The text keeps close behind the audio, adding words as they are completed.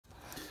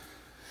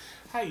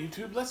Hi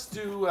YouTube, let's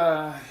do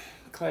a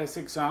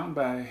classic song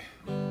by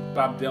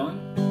Bob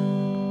Dylan.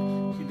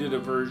 He did a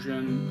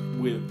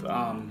version with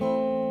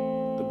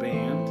the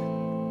band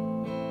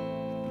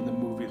in the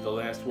movie The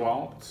Last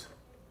Waltz.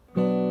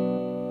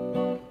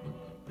 And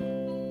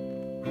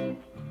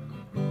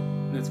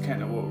that's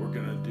kind of what we're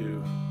gonna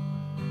do.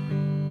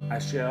 I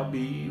Shall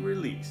Be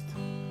Released.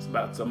 It's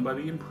about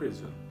somebody in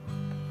prison.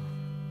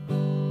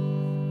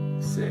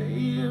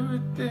 Say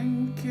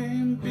everything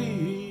can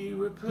be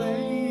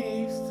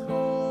replaced.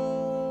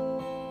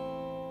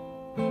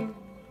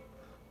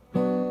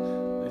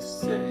 They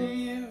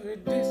say every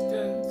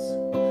distance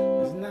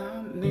is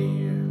not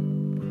near.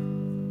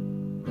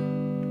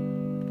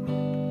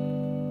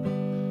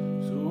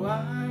 So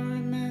I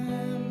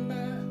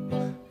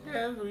remember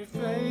every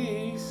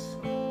face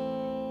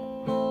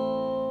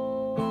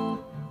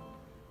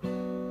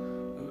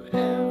of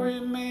every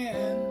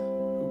man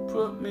who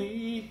put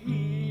me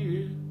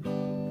here.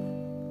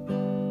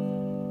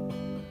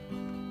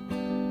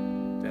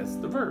 That's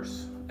the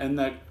verse, and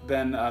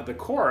then the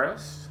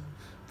chorus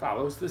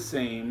follows the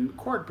same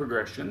chord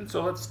progression.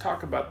 So let's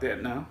talk about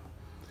that now.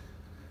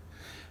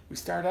 We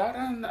start out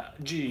on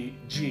G,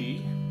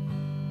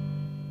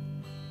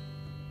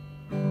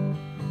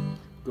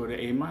 go to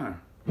A minor,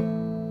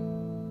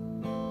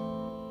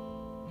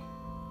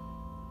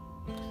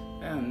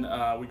 and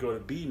we go to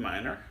B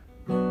minor.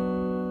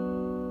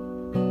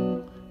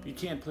 If you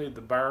can't play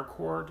the bar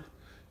chord,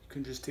 you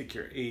can just take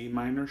your A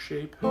minor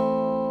shape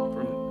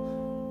from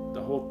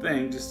the whole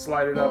thing, just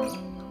slide it up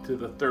to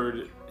the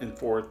 3rd and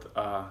 4th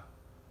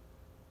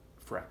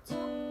frets.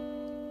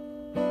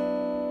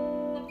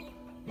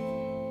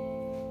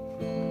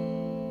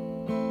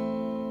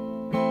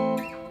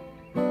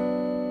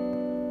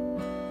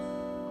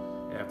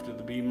 After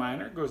the B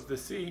minor goes to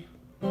C,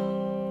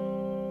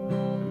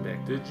 and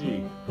back to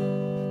G.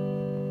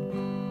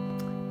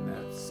 And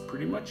that's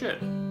pretty much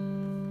it.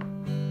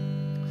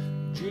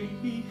 G,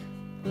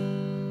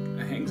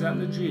 it hangs on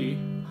the G,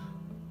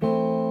 A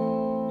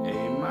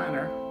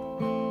minor,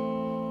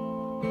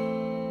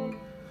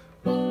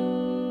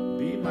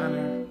 B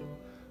minor,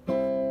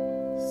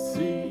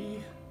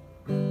 C,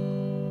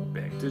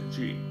 back to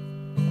G.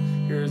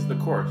 Here's the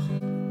chorus.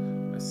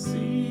 I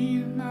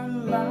see my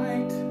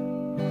light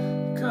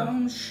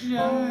come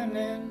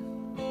shining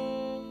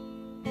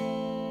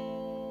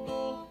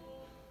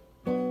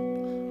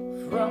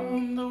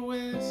from the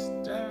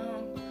west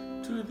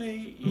down to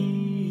the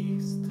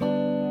east.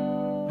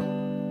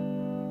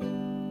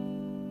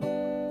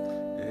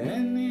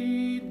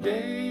 Any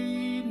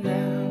day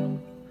now,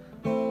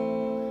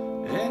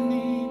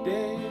 any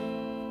day,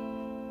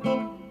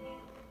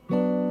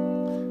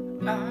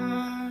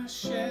 I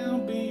shall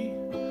be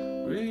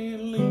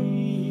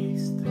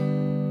released.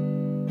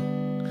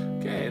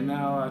 Okay,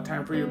 now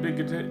time for your big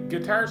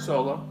guitar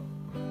solo.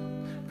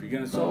 If you're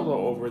gonna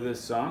solo over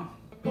this song,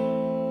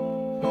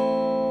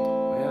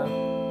 well,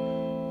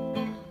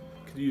 you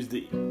could use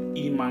the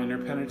E minor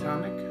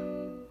pentatonic.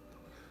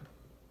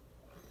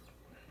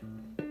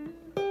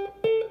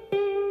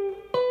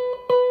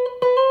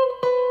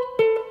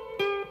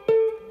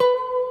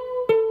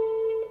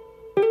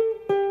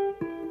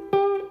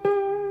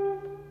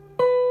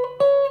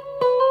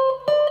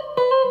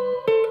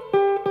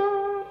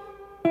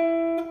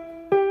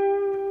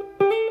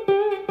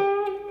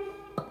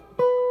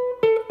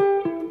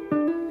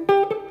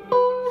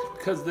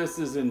 Because this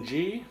is in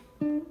G,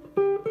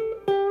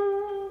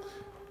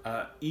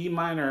 E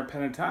minor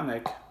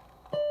pentatonic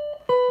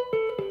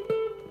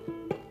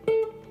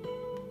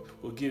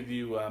will give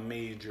you a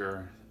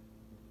major,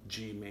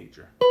 G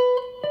major.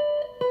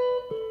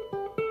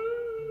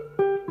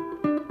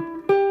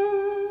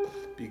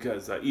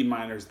 Because E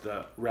minor is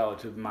the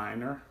relative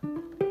minor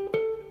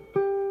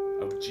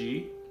of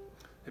G.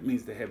 It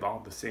means they have all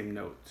the same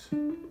notes.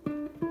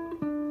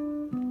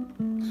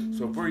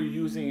 So if we're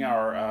using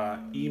our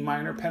E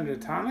minor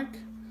pentatonic,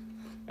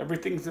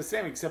 everything's the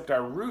same except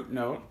our root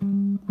note.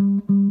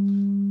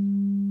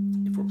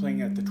 If we're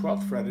playing at the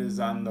 12th fret, is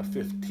on the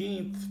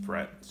 15th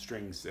fret,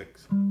 string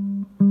 6.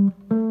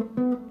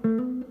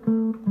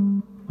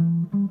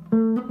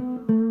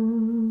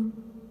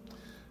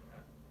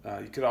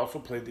 You could also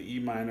play the E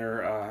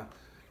minor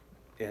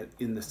at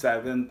the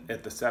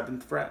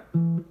 7th fret.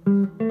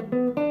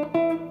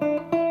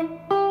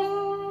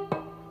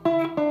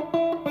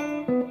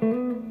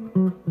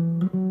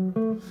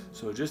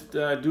 So just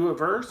do a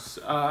verse,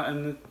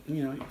 and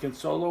you can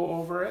solo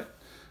over it.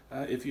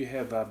 If you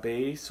have a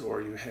bass,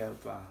 or you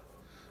have a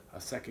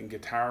second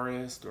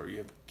guitarist, or you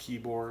have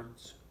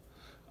keyboards,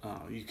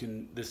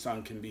 this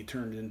song can be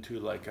turned into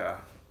like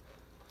a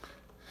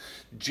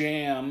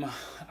jam,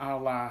 a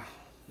la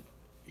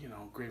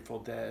Grateful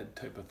Dead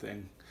type of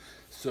thing.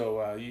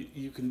 So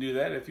you can do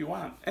that if you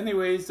want.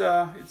 Anyways,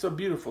 it's a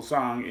beautiful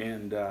song,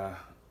 and I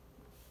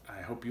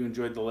hope you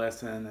enjoyed the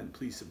lesson, and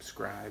please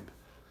subscribe.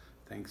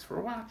 Thanks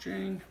for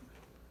watching.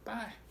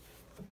 Bye.